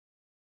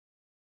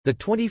The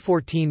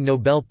 2014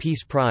 Nobel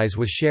Peace Prize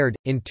was shared,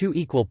 in 2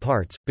 equal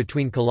parts,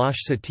 between Kailash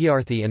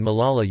Satyarthi and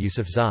Malala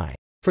Yousafzai,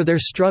 "for their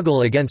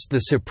struggle against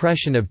the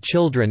suppression of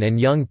children and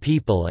young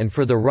people and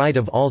for the right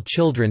of all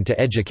children to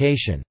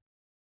education."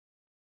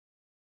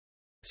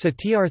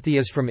 Satyarthi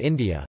is from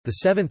India,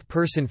 the 7th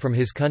person from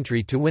his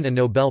country to win a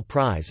Nobel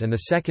Prize and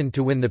the 2nd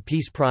to win the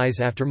Peace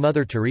Prize after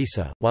Mother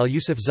Teresa, while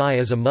Yousafzai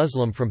is a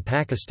Muslim from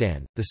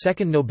Pakistan, the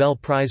 2nd Nobel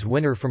Prize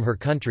winner from her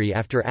country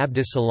after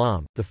Abdus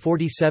Salam, the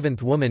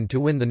 47th woman to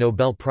win the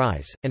Nobel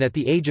Prize, and at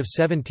the age of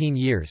 17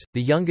 years,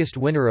 the youngest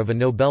winner of a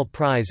Nobel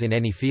Prize in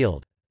any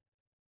field.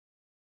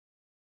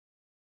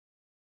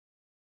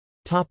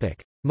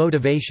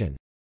 Motivation.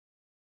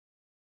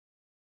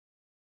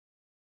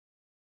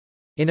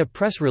 In a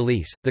press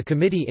release, the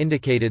committee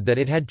indicated that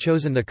it had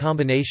chosen the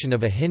combination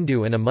of a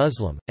Hindu and a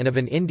Muslim, and of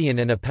an Indian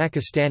and a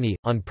Pakistani,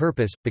 on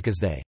purpose, because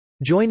they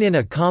join in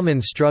a common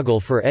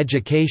struggle for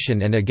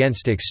education and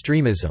against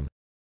extremism.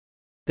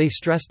 They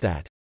stressed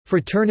that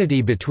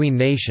fraternity between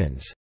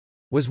nations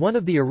was one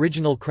of the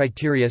original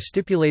criteria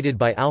stipulated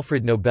by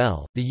Alfred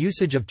Nobel. The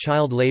usage of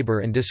child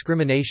labor and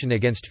discrimination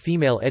against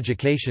female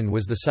education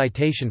was the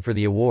citation for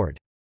the award.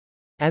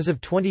 As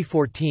of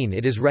 2014,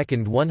 it is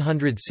reckoned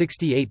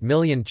 168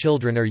 million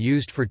children are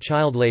used for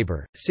child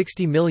labor,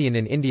 60 million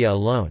in India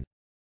alone.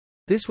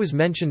 This was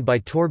mentioned by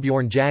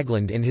Torbjorn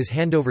Jagland in his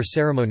handover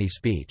ceremony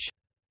speech.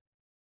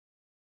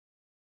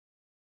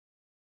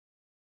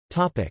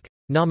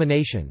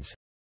 Nominations.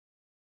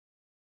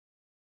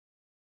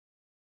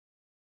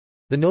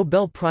 The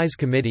Nobel Prize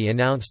Committee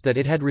announced that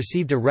it had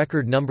received a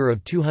record number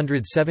of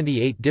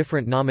 278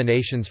 different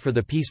nominations for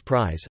the Peace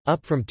Prize,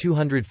 up from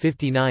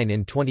 259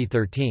 in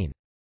 2013.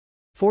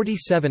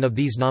 47 of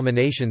these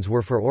nominations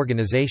were for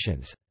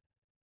organizations.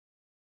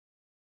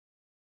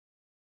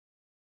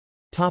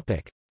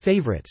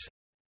 Favorites.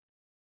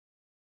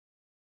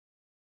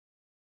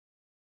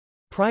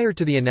 Prior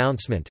to the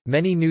announcement,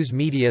 many news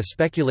media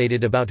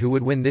speculated about who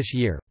would win this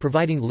year,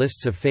 providing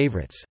lists of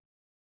favorites.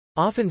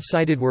 Often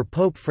cited were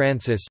Pope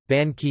Francis,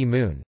 Ban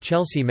Ki-moon,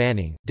 Chelsea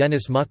Manning,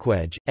 Dennis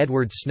Mukwege,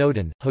 Edward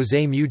Snowden,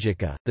 José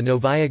Mujica, the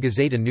Novaya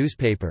Gazeta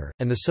newspaper,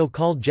 and the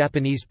so-called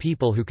Japanese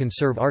people who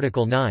conserve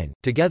Article 9,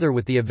 together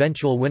with the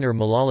eventual winner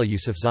Malala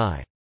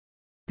Yousafzai.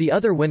 The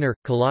other winner,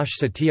 Kailash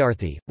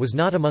Satyarthi, was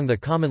not among the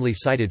commonly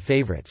cited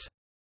favorites.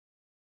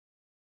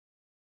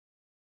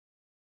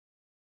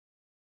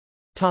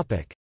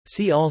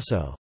 See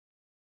also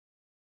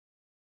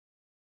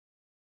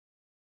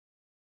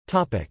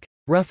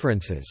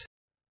References